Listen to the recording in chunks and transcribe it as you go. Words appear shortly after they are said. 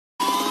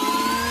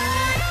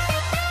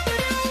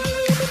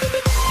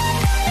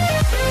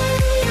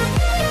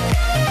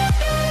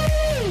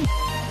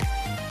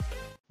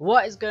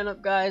What is going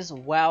up, guys?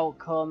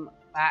 Welcome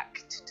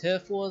back to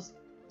Turf Wars.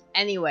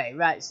 Anyway,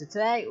 right, so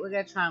today we're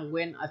going to try and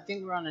win. I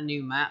think we're on a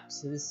new map,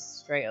 so this is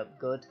straight up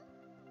good.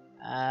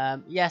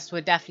 Yes,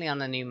 we're definitely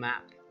on a new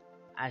map,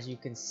 as you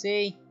can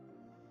see.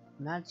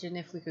 Imagine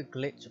if we could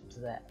glitch up to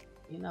that.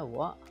 You know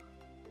what?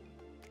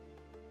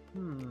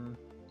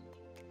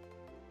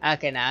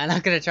 Okay, now I'm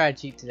not going to try and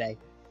cheat today.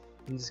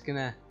 I'm just going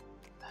to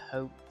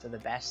hope for the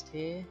best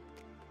here.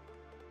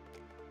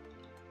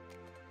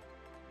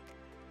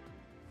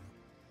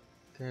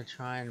 Gonna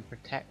try and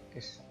protect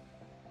this.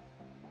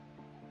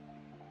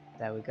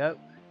 There we go.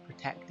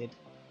 Protected.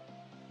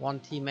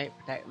 One teammate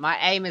protect. My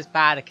aim is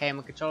bad, okay?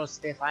 My controller's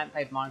stiff. I haven't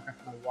played Minecraft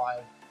in a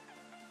while.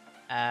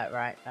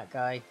 Right, that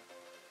guy.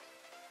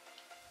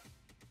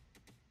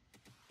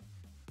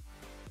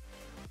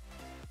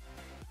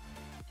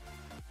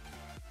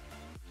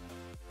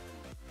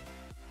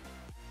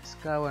 This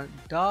guy won't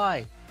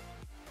die.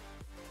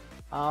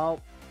 Oh,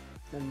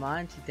 never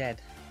mind, he's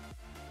dead.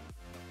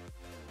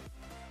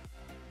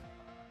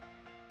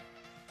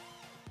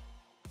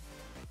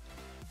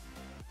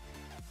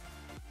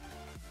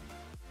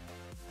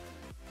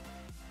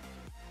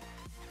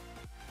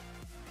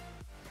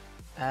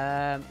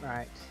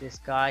 Right, this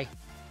guy.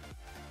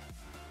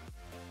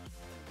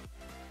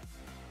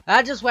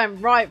 That just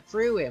went right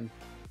through him.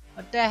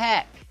 What the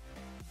heck?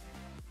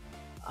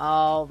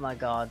 Oh my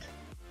god.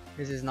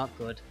 This is not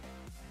good.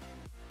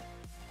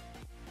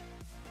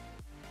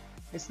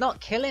 It's not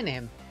killing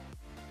him.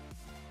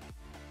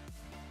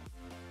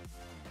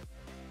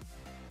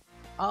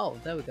 Oh,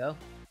 there we go.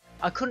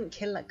 I couldn't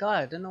kill that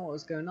guy. I don't know what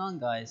was going on,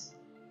 guys.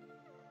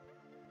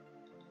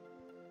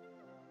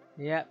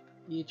 Yep.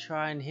 You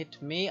try and hit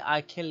me,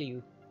 I kill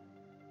you.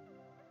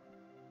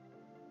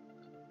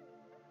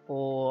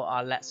 Or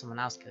I'll let someone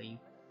else kill you.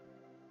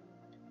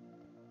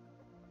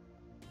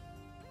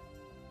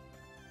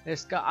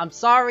 This guy, I'm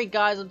sorry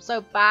guys, I'm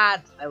so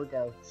bad. There we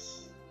go.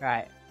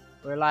 Right,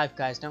 we're alive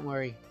guys, don't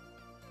worry.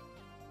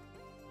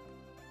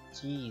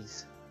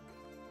 Jeez.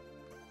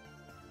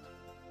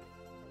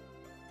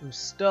 I'm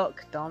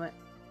stuck, damn it.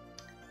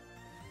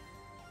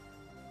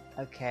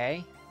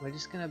 Okay, we're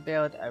just gonna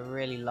build a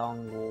really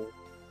long wall.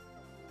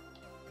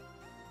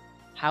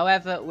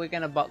 However, we're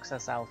going to box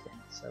ourselves in,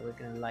 so we're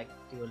going to like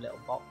do a little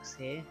box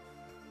here.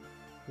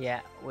 Yeah,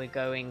 we're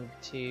going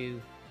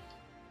to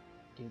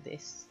do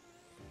this.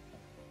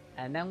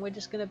 And then we're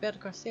just going to build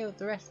across here with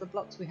the rest of the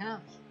blocks we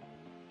have.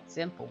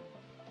 Simple.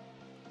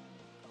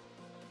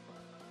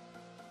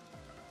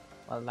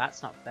 Well,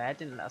 that's not fair,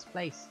 didn't let us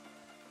place.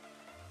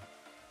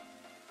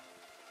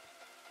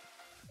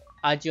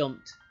 I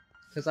jumped,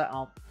 because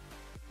Alright,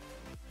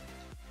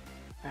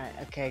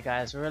 okay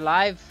guys, we're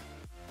alive.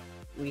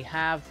 We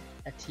have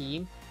a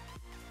team.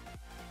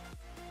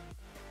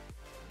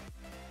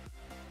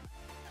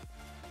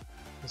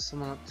 There's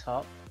someone up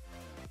top.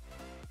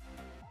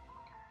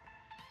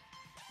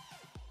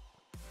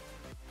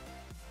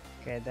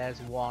 Okay, there's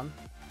one.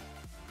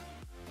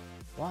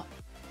 What?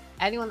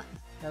 Anyone?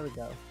 There we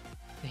go.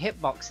 The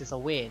hitboxes are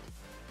weird.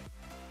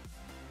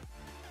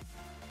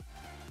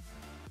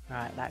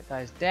 Right, that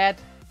guy's dead.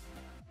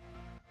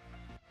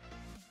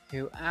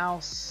 Who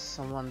else?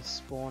 Someone's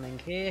spawning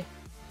here.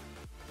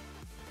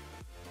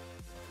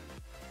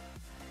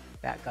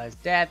 That guy's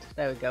dead.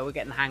 There we go, we're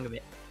getting the hang of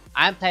it.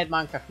 I haven't played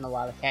Minecraft in a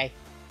while, okay?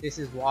 This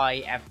is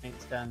why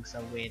everything's going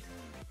so weird.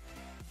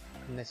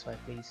 Come this way,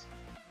 please.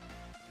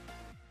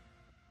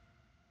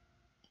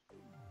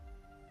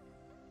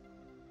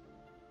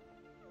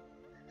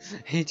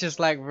 He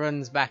just like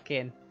runs back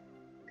in.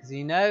 Because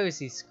he knows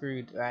he's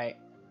screwed, right?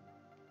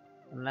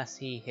 Unless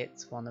he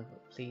hits one of them.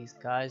 Please,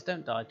 guys,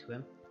 don't die to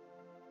him.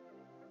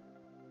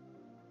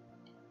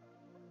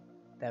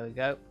 There we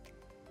go.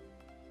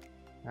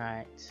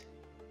 Right.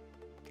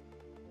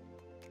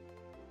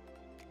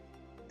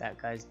 That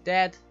guy's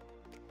dead.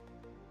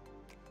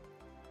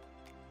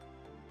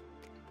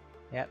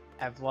 Yep,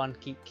 everyone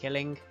keep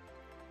killing.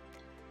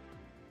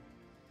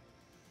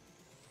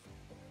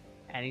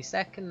 Any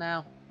second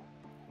now.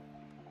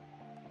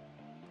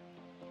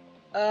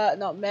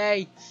 Not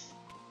me.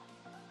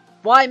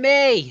 Why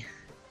me?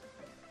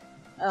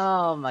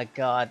 Oh my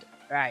god.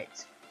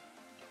 Right.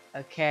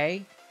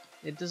 Okay.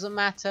 It doesn't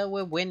matter,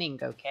 we're winning,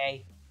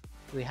 okay?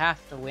 We have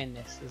to win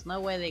this. There's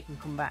no way they can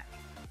come back.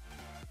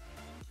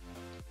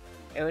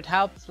 It would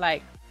help if,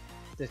 like,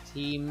 the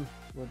team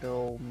would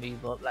all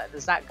move up. Like,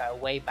 there's that guy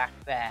way back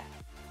there.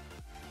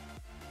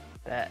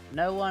 But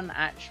no one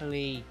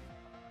actually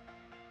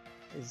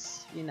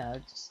is, you know,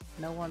 just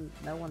no one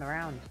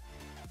around.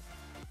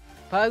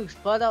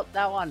 Put up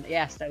that one.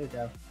 Yes, there we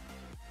go.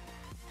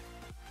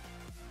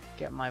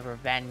 Get my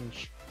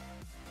revenge.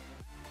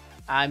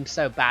 I'm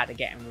so bad at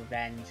getting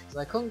revenge because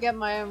I couldn't get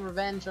my own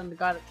revenge on the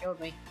guy that killed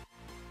me.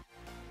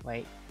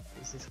 Wait,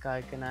 is this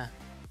guy gonna?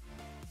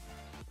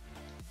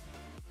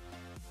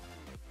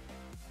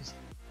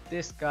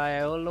 This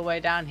guy all the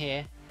way down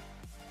here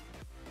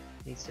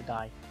needs to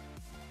die.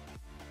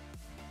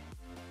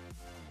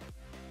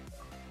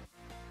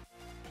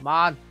 Come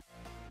on.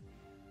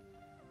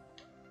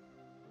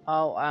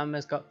 Oh, I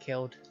almost got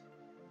killed.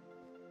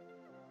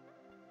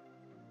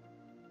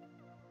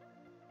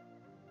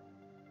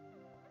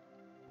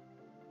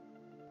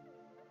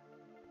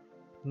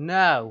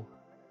 No,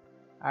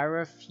 I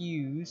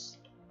refuse.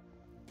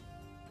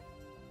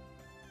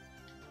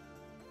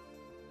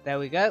 There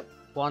we go.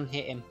 One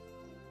hit him.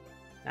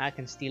 Now I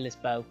can steal his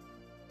bow.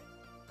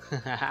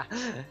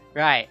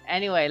 Right,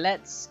 anyway,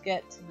 let's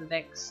get to the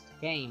next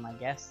game, I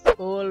guess.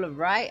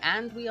 Alright,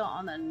 and we are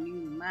on a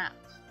new map.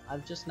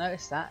 I've just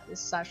noticed that.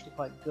 This is actually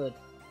quite good.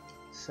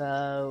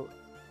 So,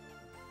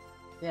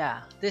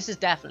 yeah, this is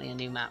definitely a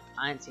new map.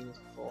 I ain't seen this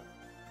before.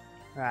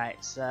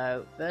 Right,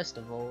 so, first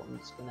of all, I'm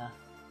just gonna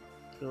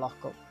block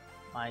up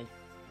my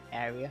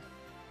area.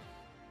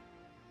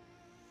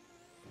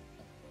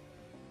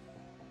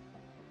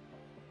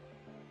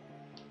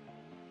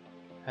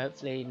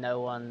 Hopefully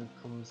no one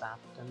comes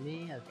after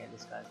me. Okay,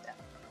 this guy's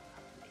definitely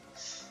after me.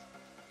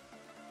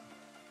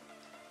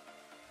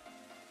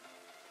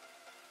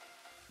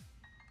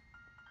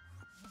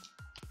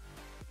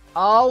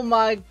 Oh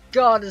my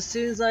god, as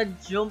soon as I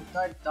jumped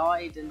I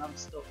died and I'm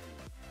stuck.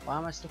 Why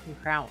am I stuck in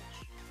crouch?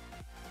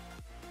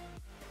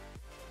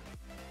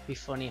 Be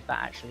funny if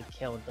that actually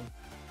killed them.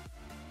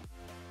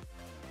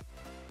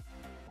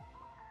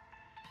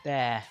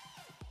 There.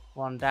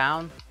 One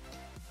down.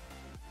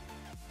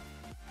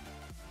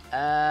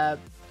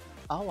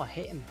 Oh, I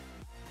hit him.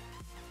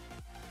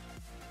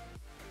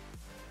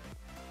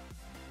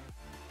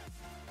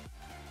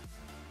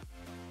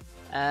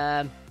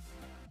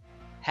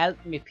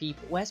 Help me,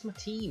 people. Where's my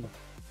team?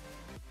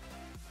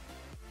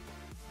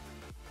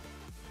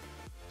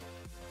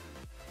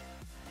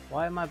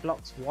 Why are my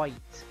blocks white?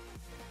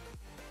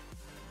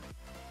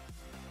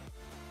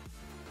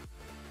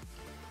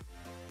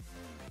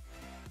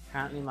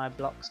 Apparently my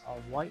blocks are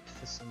white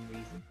for some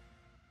reason.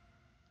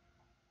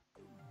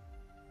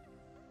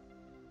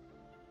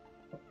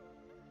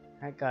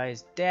 That guy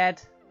is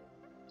dead.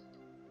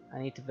 I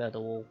need to build a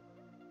wall.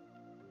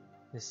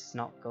 This is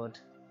not good.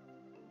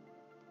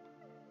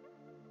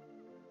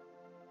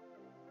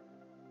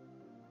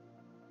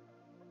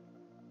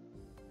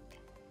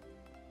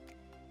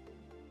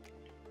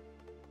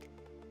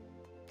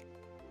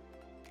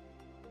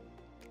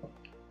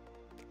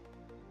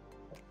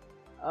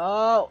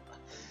 Oh,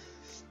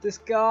 this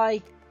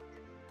guy.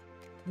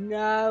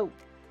 No.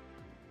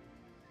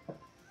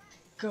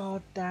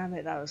 God damn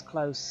it, that was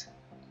close.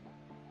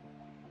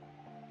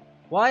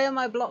 Why are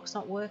my blocks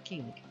not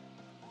working?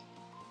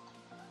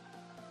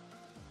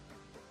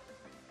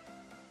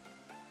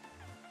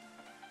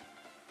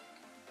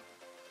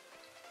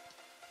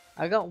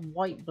 I got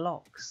white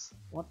blocks.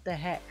 What the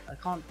heck? I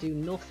can't do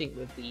nothing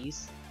with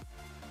these.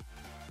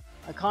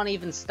 I can't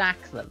even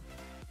stack them.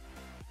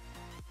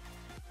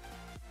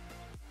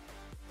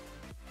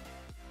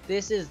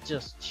 This is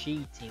just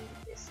cheating.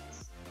 This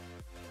is.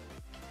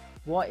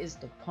 What is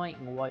the point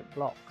in white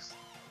blocks?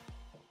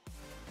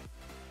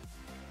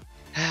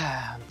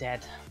 I'm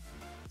dead.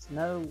 There's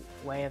no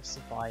way of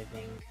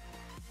surviving.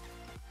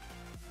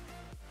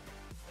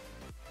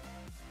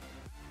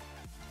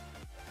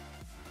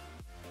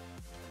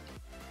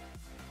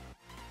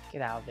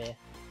 Get out of here.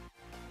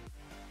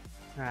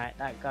 Alright,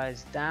 that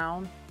guy's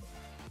down.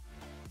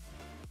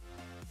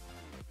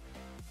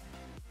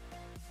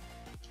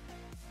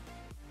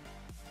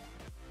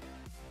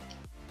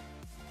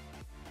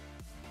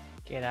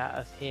 Get out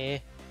of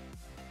here.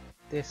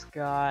 This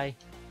guy.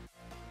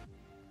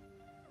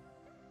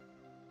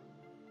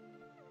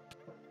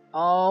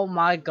 Oh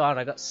my god,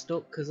 I got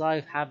stuck because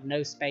I have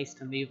no space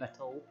to move at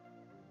all.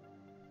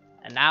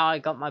 And now I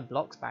got my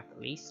blocks back at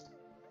least.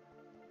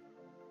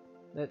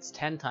 That's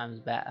 10 times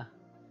better.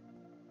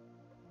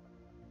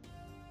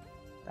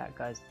 That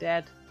guy's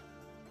dead.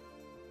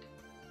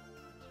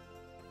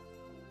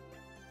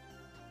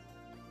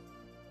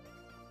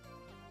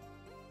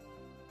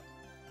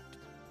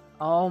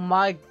 Oh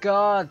my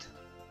god!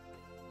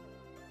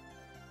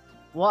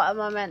 What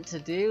am I meant to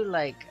do?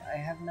 Like, I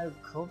have no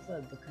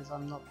cover because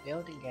I'm not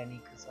building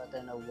any because I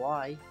don't know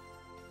why.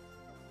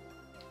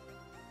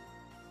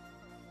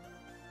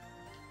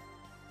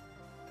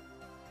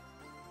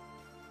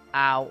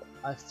 Ow,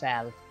 I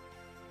fell.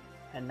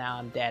 And now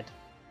I'm dead.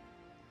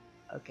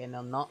 Okay, no,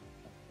 I'm not.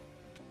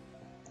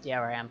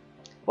 Yeah, I am.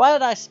 Why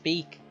did I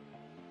speak?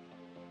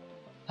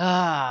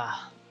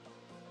 Ah.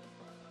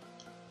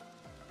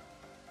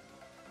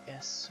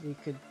 Yes, we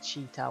could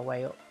cheat our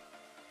way up.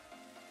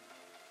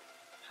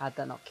 How'd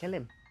that not kill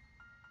him?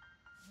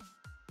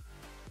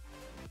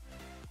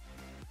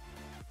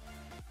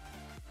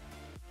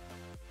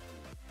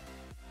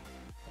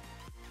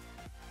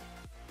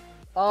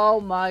 Oh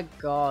my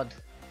god.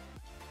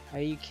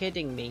 Are you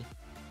kidding me?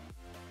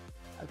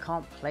 I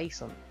can't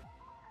place on.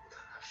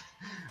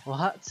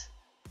 What?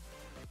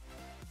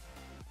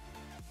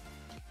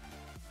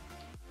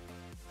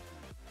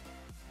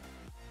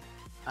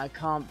 I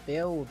can't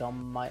build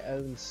on my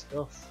own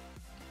stuff.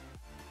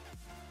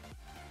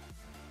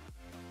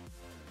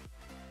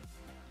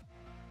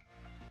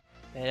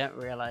 They don't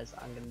realise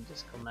I'm gonna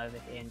just come over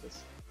here and just.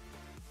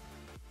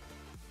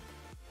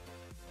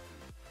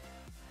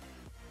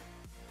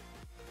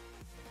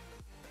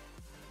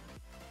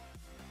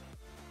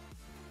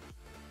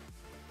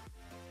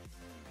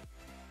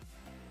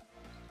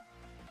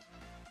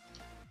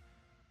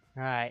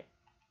 Right.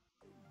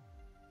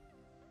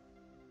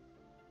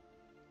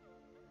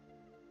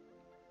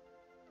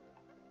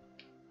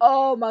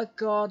 Oh my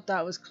god,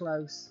 that was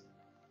close.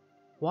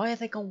 Why have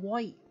they gone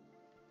white?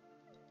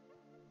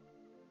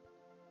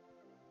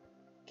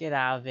 Get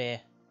out of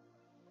here.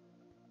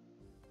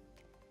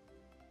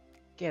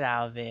 Get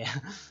out of here.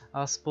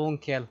 I'll spawn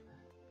kill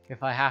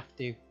if I have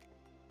to.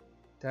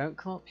 Don't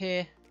come up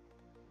here.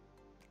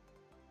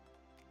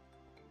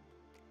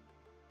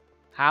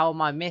 How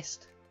am I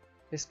missed?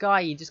 This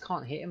guy, you just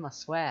can't hit him, I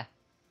swear.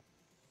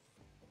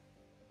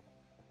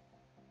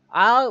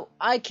 Oh,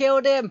 I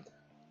killed him.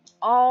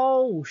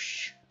 Oh,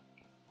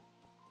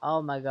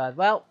 oh my god.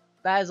 Well,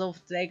 that is all for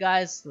today,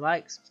 guys.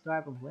 Like,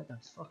 subscribe, and where the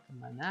fuck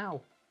am I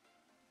now?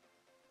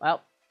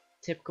 Well,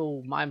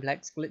 typical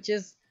Mindplex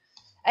glitches.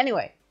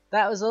 Anyway,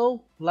 that was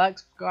all. Like,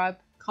 subscribe,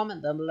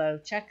 comment down below.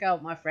 Check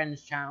out my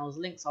friends' channels.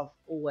 Links are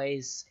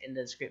always in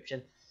the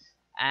description.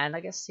 And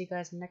I guess see you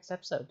guys in the next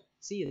episode.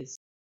 See you.